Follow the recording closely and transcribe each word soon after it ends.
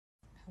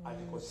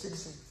Article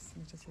 6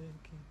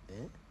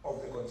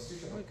 of the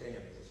Constitution of Kenya.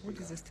 What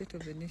is the state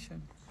of the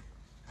nation?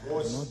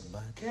 Was not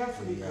bad.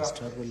 carefully We are crafted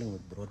struggling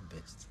with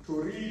broad-based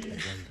to read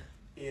agenda.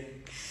 in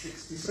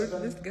 67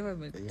 Broad-based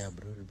government. Yeah,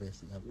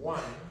 broad-based government. 1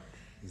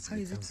 How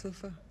is it so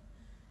far?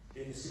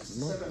 in Not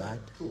 67 bad.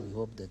 2 We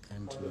hope the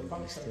country on the will be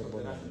functions of stable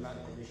the National and Land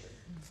Commission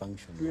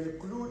functional. to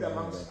include Now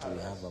amongst that we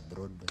others have a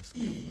broad-based E,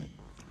 government.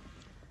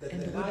 that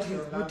And the what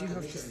National do Land you have to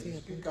Commission say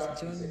Speaker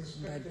about is John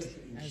expected Buddy to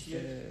as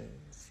initiate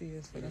the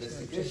CS for National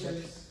Treasury?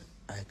 investigations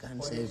I can't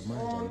on say its much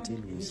own until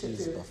we see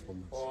his initiative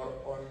performance. or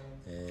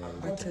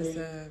on But as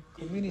a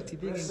community,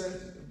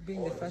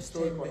 being the first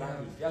time they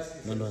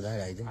have... No,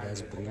 that I think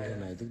that's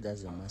brilliant. I think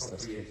that's a master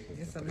stroke.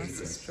 Yes, a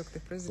master stroke. The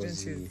president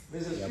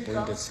Because is... he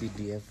appointed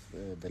CDF,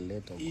 the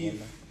late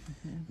Ogola.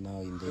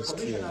 Now in the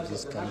history of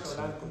this country,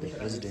 the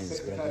president is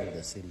breaking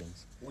the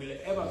ceilings.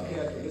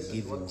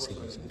 Give him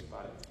seriously.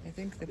 I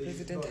think the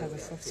president has a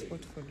soft spot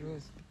for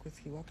Rose because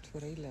he worked for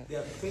Raila.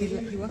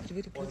 He worked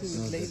very closely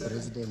No, with the Raila.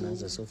 president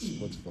has a soft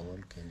spot for all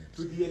Kenyans.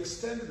 To the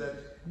extent that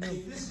No,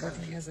 in this but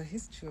country he has a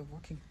history of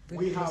working we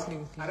very have closely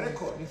with a Raila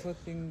record before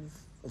things...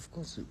 Of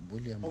course,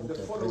 William of the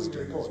Ruto, following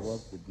president, has reports.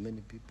 worked with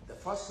many people. The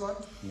first one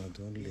Not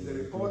only is the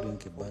report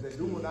including of the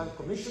Kibaki, Land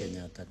Commission.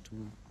 Kenyatta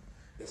too,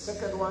 The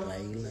second one,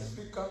 Raila. Mr.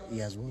 Speaker, He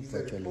has worked is the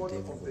virtually report with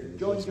of everybody the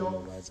because John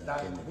all of us are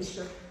Land Kenyans.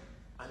 Commission,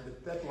 and the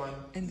third one.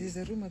 And there's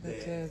a rumor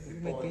that we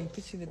might report be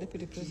impeaching the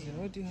deputy president.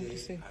 What do you have to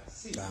say?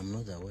 JRC. I'm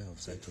not aware of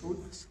such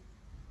rumors.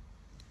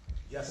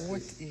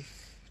 What if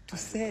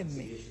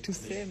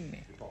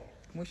tuseme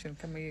motion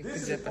kama hiyo These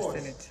kuja hapa reports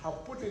Senate?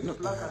 have put in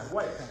black and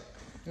white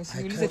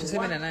Usiulize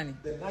tuseme na nani?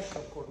 the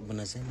National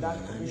Mnasema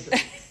Land na nani? Commission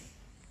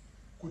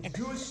could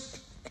use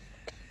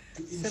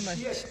to Sema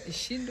initiate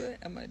ishindwe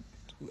ama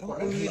or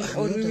we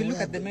will look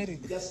at the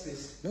merit.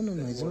 justice No,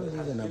 it's not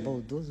even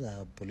about those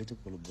are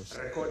political gossips.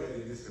 recorded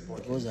in this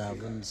report. Because I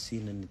haven't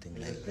seen anything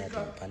like that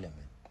in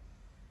parliament.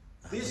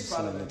 I haven't This seen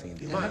parliament anything in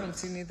I parliament. haven't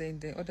seen it in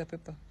the order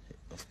paper.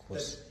 Of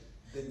course.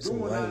 The So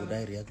why Land would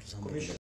I react to somebody?